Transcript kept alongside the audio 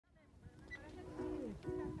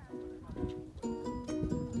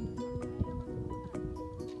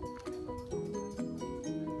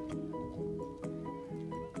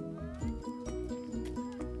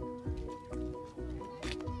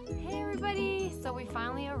So we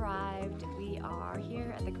finally arrived. We are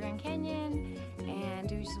here at the Grand Canyon and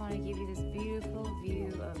we just want to give you this beautiful view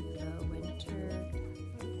of the winter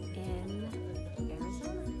in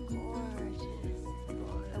Arizona. Gorgeous.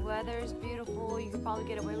 The weather is beautiful. You could probably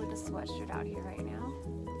get away with a sweatshirt out here right now.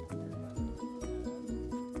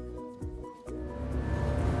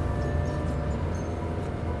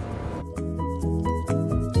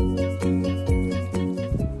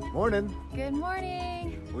 Morning. Good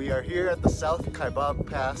morning. We are here at the South Kaibab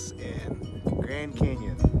Pass in Grand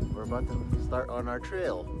Canyon. We're about to start on our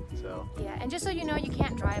trail. So yeah, and just so you know, you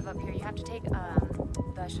can't drive up here. You have to take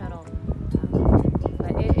the shuttle.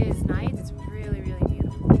 But it is nice. It's really, really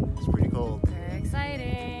beautiful. It's pretty cold. Very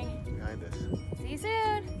exciting. Behind us. See you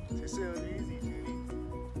soon. See you soon. Easy, Judy.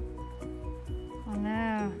 Oh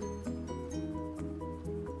no.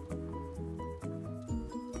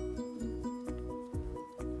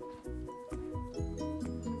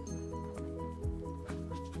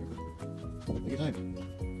 Take your time.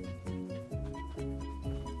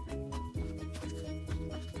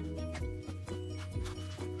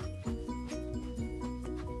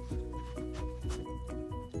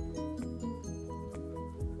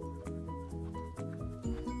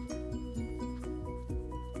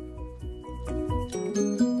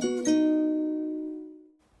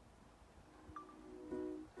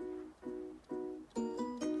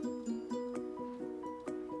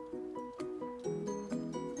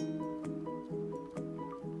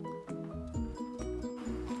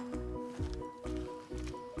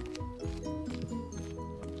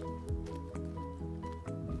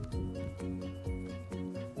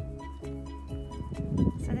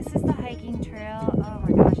 So this is the hiking trail. Oh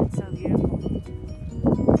my gosh, it's so beautiful.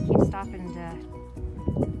 I keep stopping to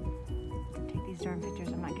take these darn pictures.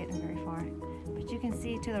 I'm not getting very far. But you can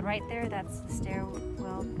see to the right there, that's the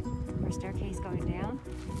stairwell or staircase going down.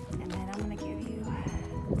 And then I'm gonna give you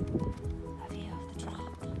a view of the drop.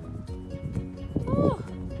 Whew.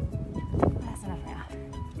 That's enough now.